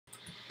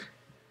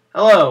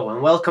Hello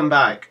and welcome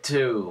back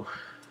to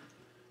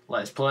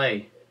Let's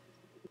Play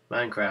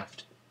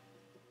Minecraft.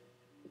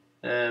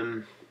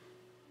 I'm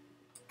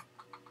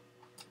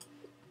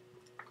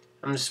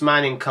just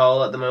mining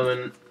coal at the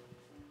moment.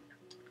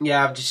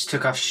 Yeah, I've just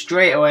took off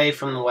straight away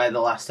from where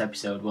the last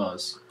episode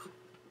was.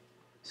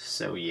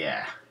 So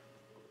yeah.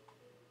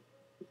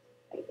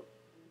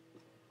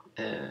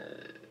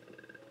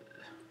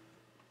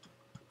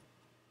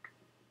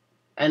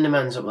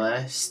 Enderman's up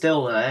there,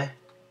 still there.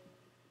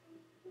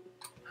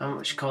 How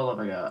much coal have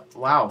I got?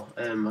 Wow,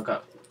 I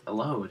got a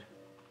load.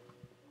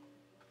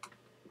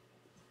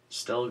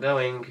 Still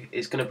going.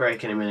 It's gonna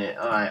break in a minute.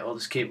 Alright, we'll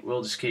just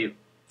keep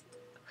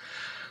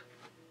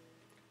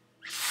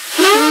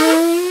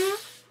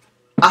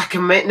I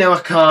can make no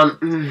I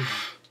can't.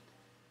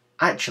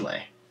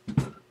 Actually,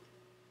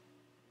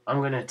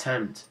 I'm gonna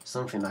attempt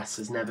something that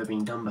has never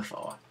been done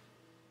before.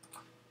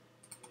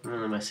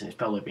 Unless it's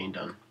probably been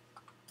done.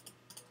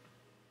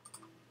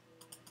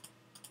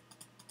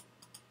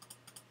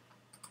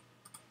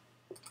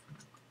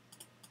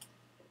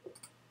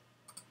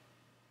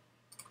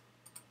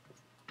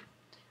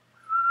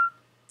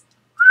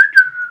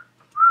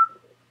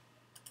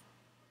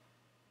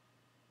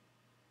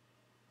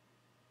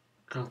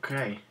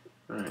 Okay,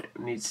 right,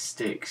 we need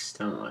sticks,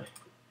 don't we?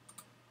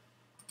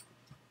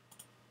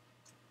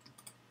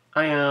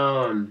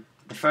 Iron!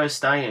 The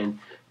first iron.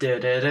 Da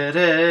da da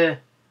da!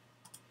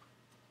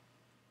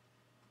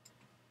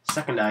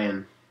 Second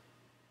iron.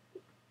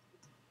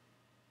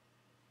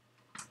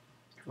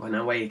 We're on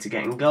our way to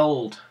getting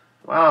gold.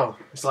 Wow,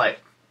 it's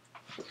like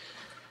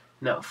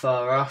not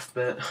far off,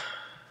 but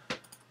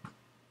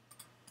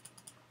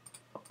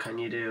what can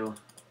you do?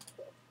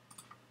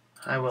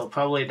 I will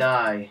probably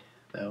die,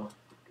 though.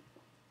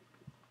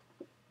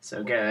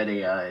 So get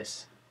ready,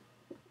 guys.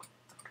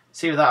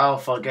 See that I'll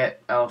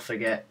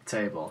forget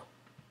table.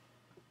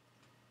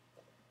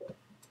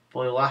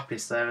 Blue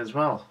lapis there as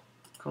well.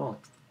 Cool.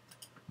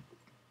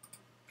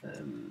 I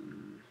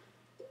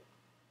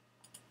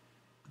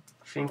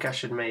think I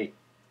should make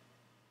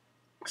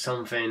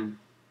something.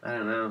 I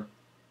don't know.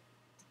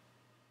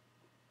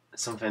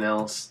 Something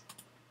else,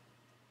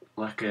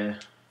 like a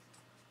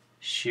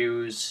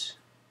shoes.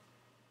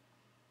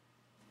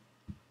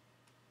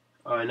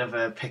 Or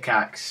another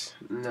pickaxe.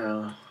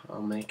 No,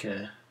 I'll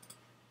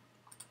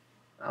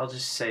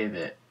just save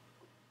it.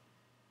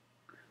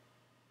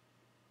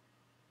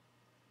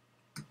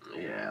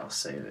 Yeah, I'll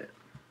save it.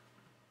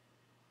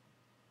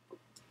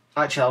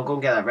 Actually, I'll go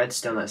and get that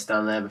redstone that's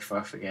down there before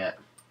I forget.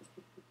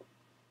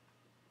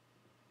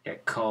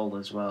 Get coal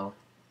as well.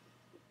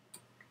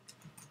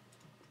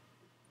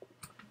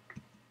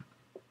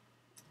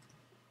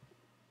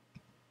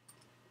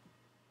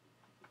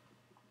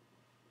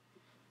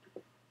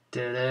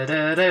 Da da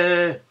da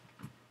da.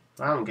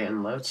 Wow, I'm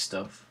getting loads of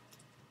stuff.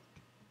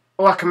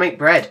 Oh, I can make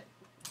bread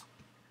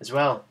as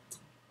well.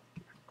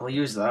 I'll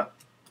use that.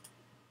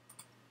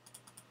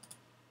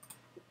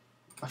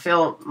 I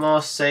feel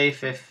more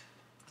safe if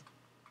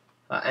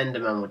that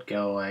Enderman would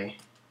go away.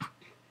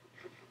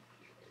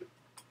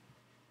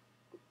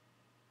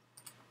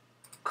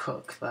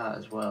 Cook that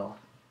as well.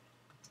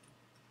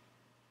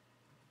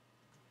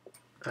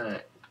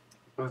 Alright.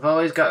 We've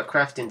always got a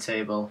crafting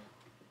table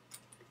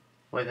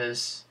with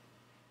us.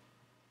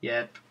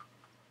 Yep.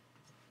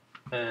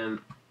 There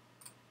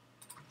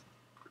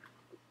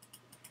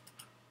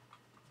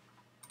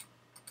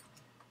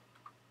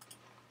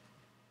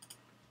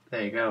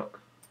you go.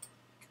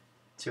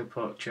 2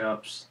 pork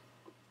chops.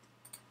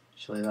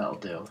 Actually, that'll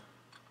do.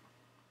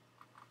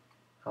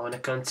 I want to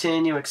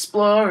continue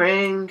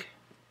exploring.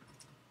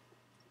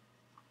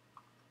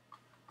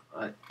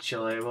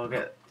 Actually, we'll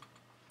get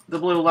the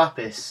blue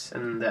lapis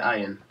and the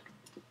iron.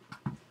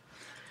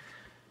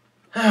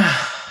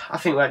 I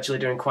think we're actually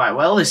doing quite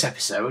well this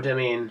episode. I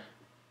mean,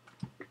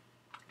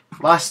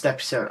 last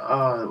episode,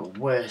 oh, the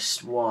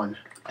worst one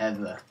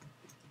ever.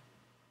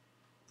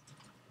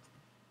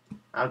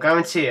 I'll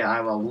guarantee you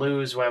I will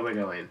lose where we're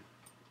going.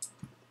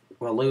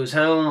 We'll lose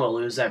home, we'll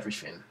lose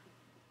everything.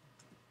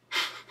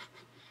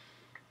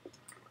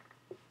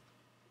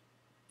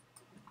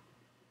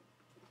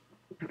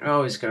 You're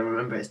always going to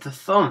remember it's the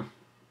thumb.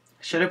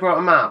 I should have brought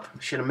a map.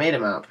 I should have made a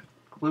map.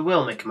 We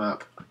will make a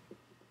map.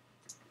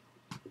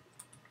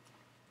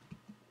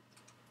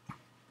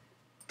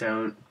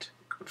 Don't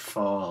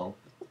fall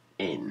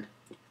in.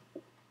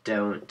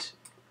 Don't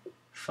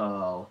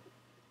fall.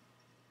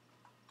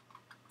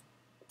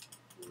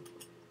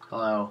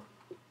 Hello.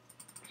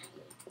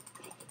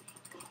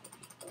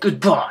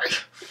 Goodbye.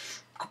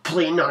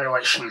 Complete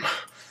annihilation.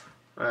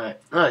 Right.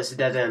 Oh, it's a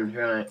dead end.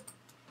 Right.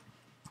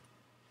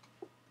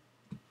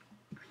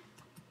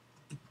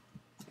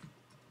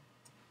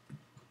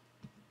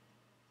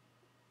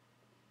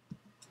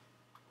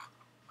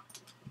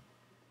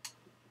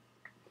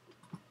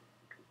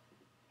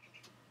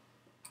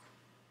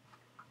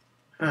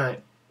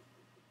 Alright.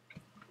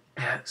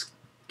 Let's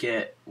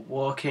get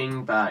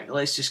walking back.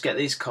 Let's just get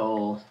these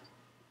coal.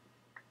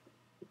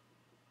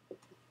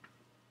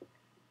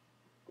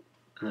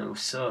 And then we've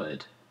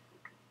sorted.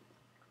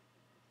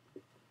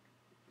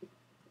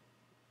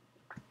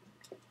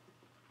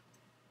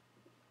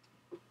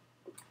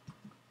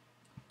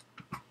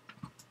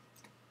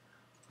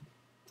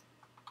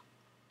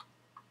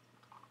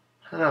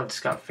 I don't know, I've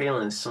just got a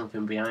feeling there's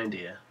something behind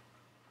here.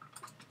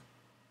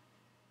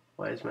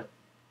 Where's my...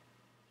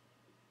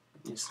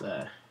 It's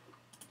there.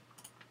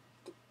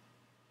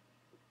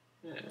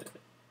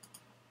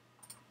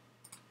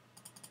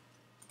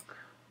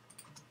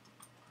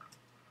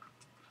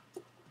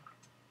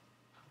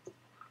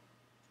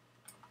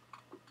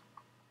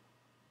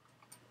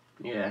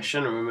 Yeah, I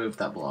shouldn't have removed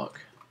that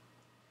block.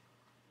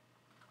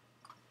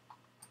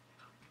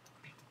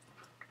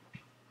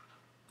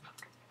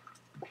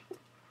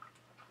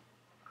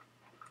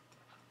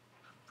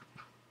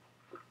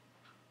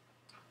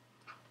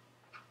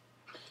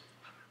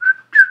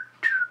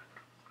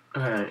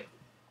 Alright.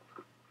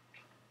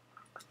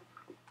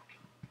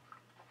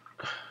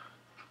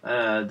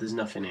 There's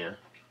nothing here.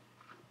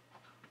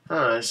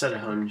 Oh, I just had a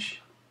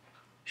hunch.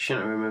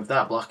 Shouldn't have removed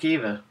that block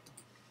either.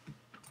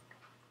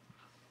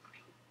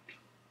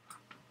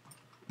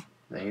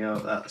 There you go,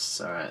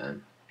 that's alright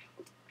then.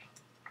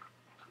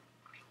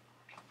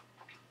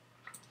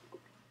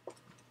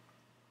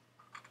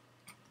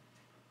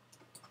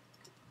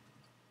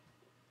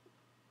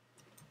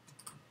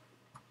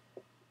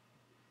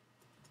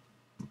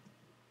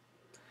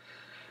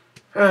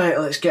 Right,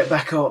 let's get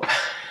back up.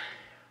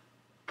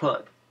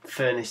 Put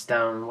furnace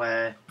down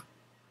where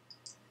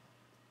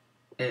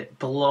it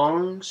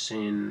belongs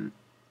in...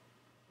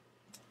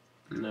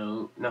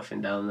 No,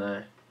 nothing down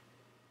there.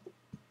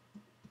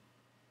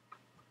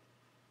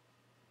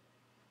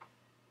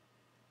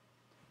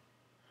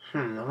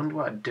 I wonder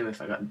what I'd do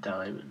if I got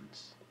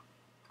diamonds.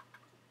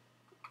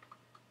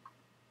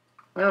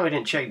 Well, we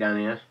didn't check down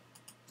here.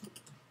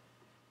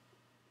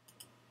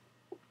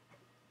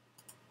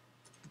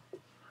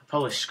 I'd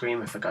probably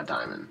scream if I got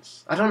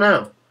diamonds. I don't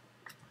know.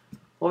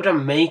 What would I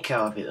make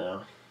out of it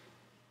though?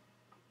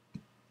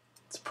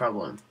 It's a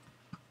problem.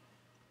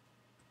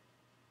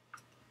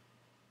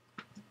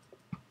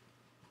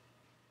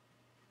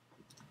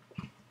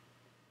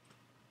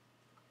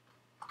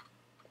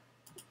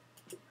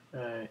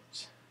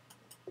 Right.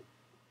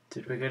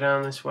 Did we go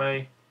down this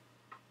way?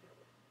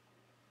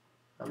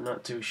 I'm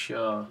not too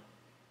sure.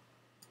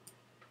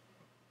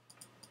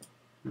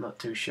 I'm not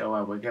too sure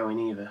where we're going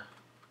either.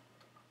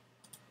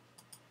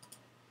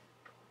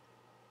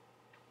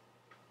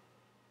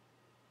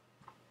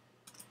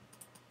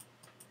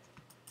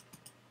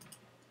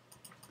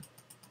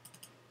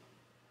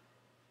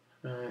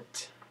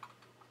 Right.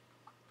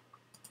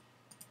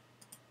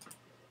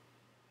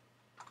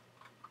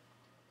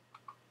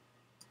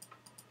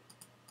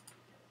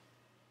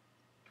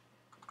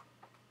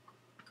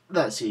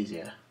 That's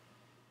easier.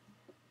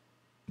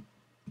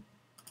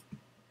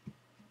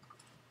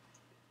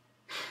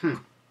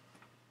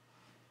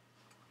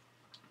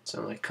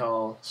 Something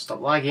call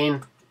stop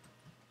lagging.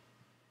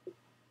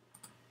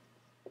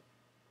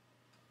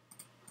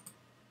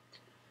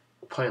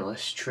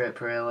 Pointless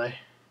trip, really.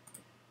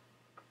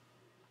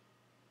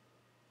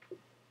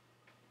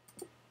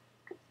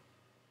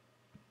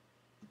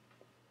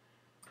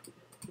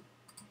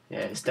 Yeah,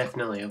 it's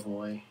definitely a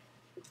boy.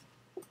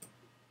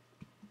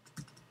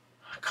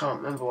 I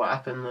can't remember what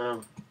happened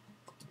though.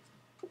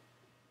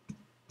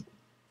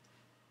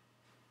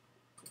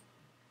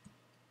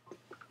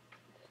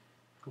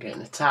 I'm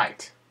getting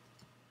attacked.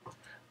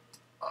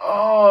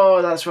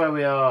 Oh, that's where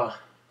we are.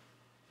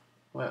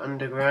 We're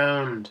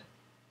underground.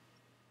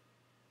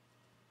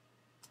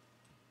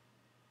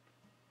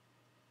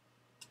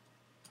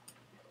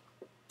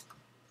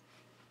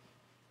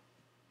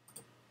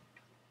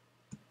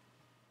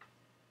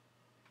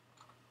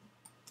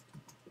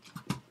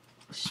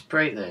 Let's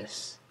break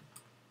this.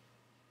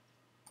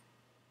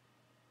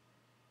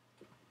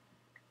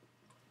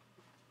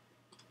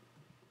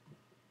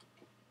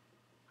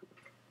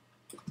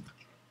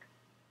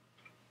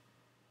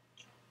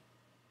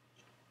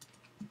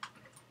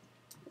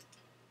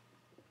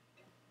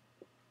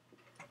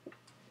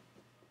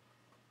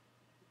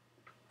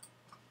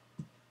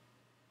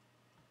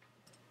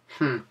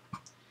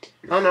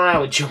 Oh no, I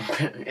would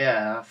jump it.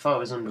 Yeah, I thought it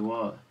was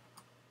underwater.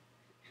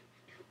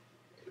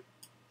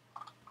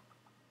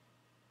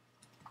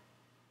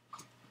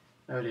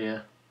 Oh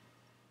dear.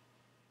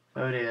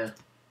 Oh dear.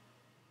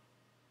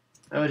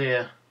 Oh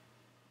dear.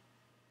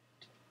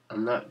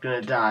 I'm not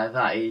gonna die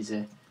that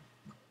easy.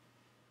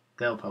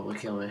 They'll probably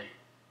kill me.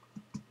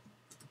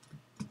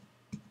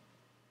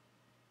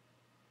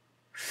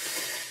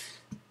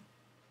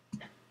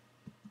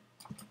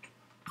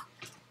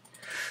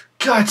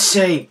 God's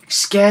sake,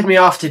 scared me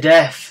off to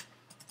death.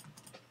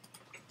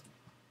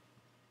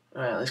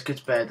 Alright, let's go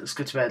to bed, let's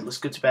go to bed, let's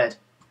go to bed.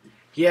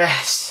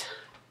 Yes!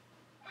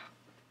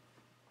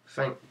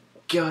 Thank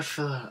God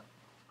for that.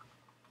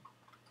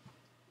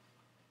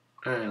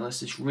 Alright,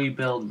 let's just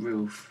rebuild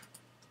roof.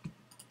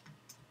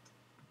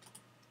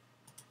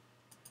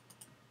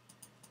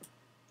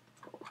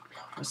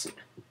 What's it?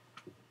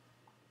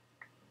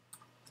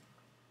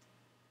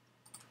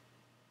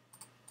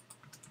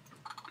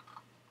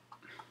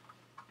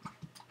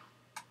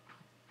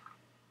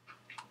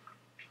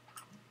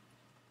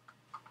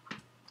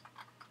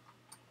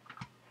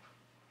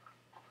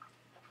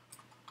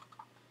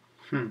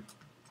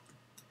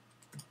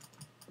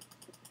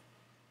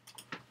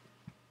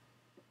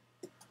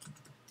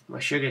 My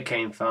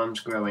sugarcane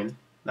farm's growing.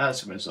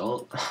 That's a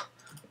result.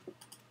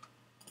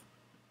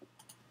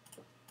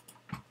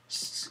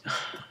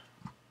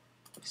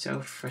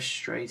 So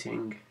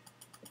frustrating.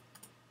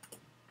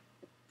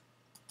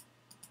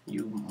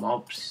 You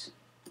mobs.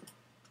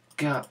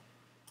 God.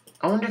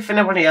 I wonder if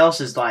anybody else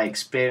has like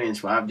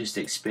experienced what I've just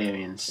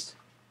experienced.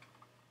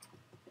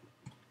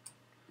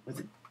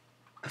 With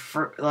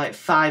like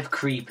 5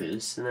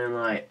 creepers and then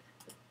like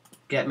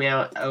get me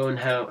own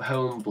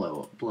home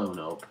blown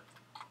up.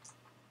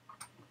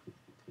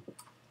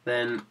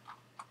 Then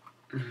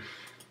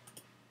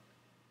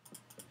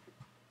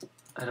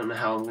I don't know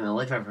how I'm gonna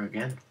live ever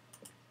again.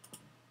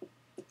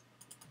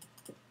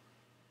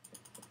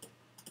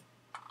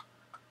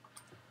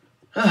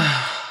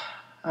 Oh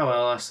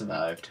well, I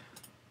survived.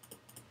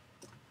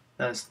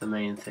 That's the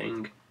main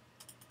thing.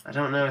 I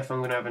don't know if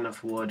I'm gonna have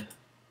enough wood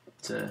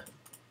to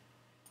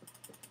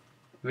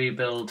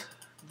rebuild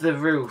the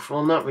roof.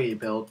 Well, not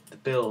rebuild,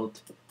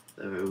 build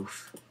the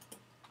roof.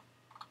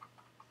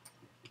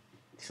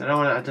 So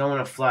I don't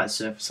want a flat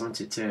surface. I want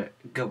it to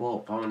go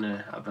up. I want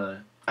to have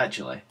a.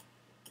 Actually,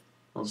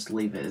 I'll just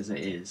leave it as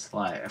it is,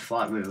 like a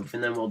flat roof,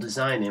 and then we'll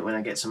design it when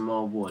I get some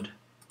more wood.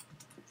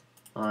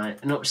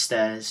 Like an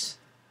upstairs.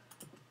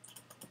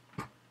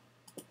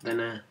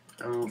 Then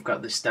and we've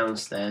got this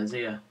downstairs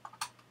here,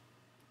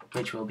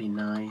 which will be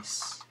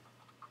nice.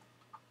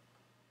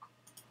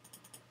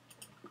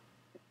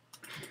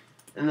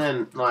 And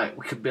then like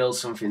we could build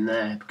something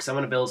there because I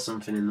want to build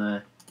something in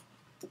there.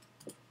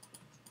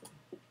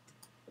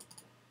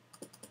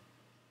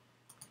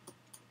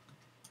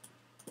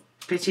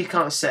 Pity you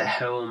can't set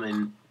home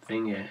in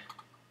thingy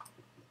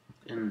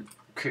in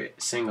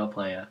single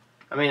player.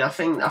 I mean, I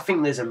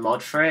think there's a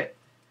mod for it,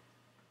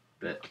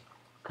 but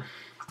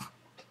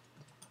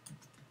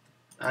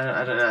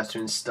I don't know how to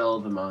install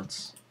the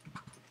mods.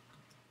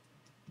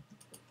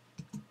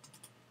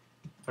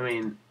 I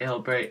mean, it'll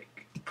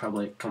break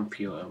probably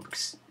computer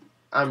because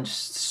I'm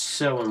just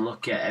so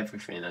unlucky at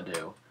everything I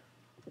do.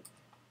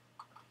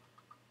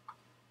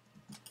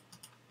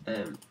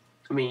 I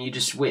mean, you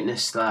just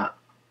witnessed that.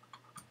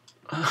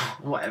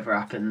 Whatever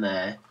happened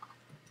there.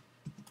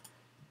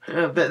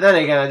 But then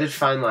again, I did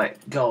find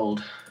like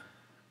gold.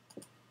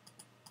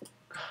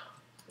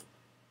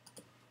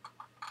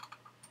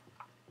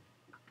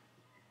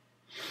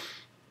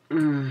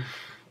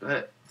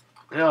 But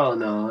oh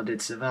no, I did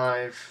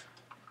survive.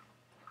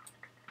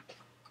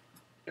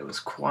 It was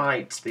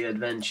quite the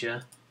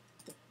adventure,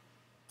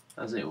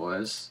 as it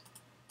was.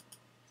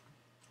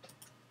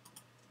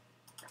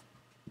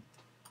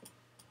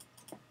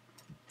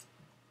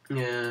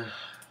 Yeah.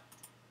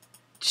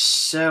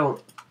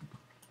 So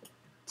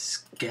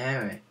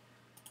scary.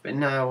 But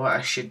now what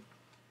I should...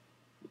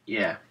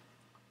 Yeah.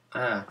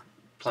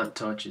 Plant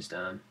torches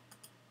down.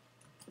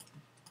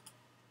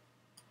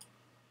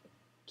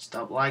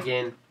 Stop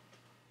lagging.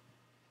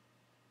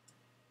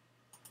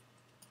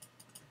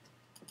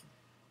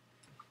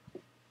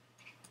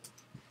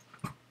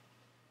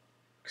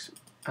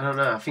 I don't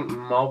know, I think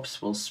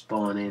mobs will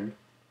spawn in.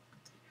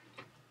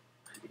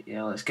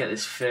 Yeah, let's get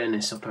this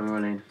furnace up and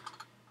running.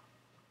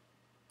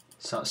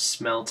 Start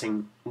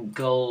smelting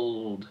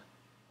gold.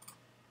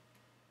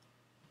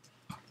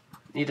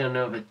 Need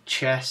another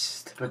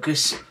chest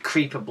because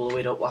creeper blew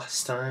it up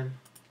last time.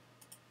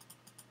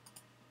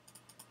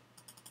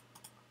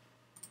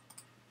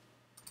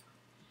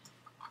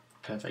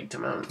 Perfect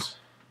amount.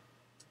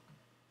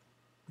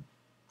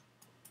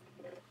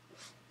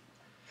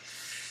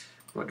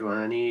 What do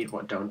I need?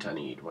 What don't I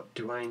need? What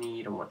do I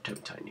need and what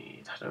don't I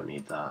need? I don't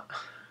need that.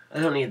 I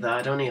don't need that.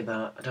 I don't need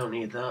that. I don't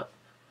need that.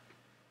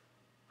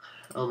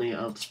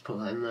 I'll just put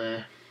that in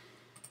there.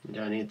 I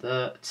don't need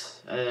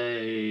that.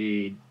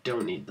 I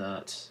don't need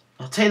that.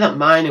 I'll take that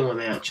mining with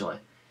me actually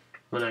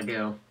when I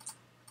go.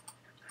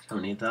 I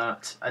don't need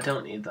that. I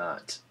don't need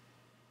that.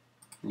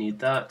 Need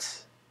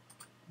that.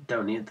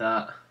 Don't need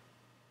that.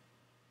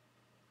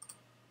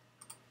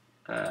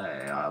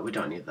 We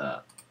don't need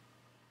that.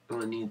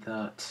 We'll need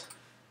that.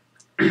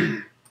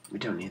 We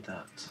don't need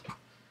that.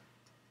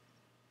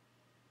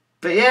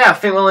 But yeah, I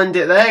think we'll end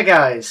it there,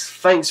 guys.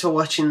 Thanks for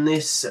watching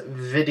this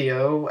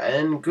video,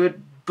 and goodbye.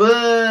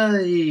 Oh,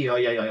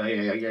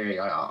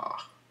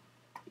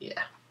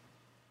 yeah.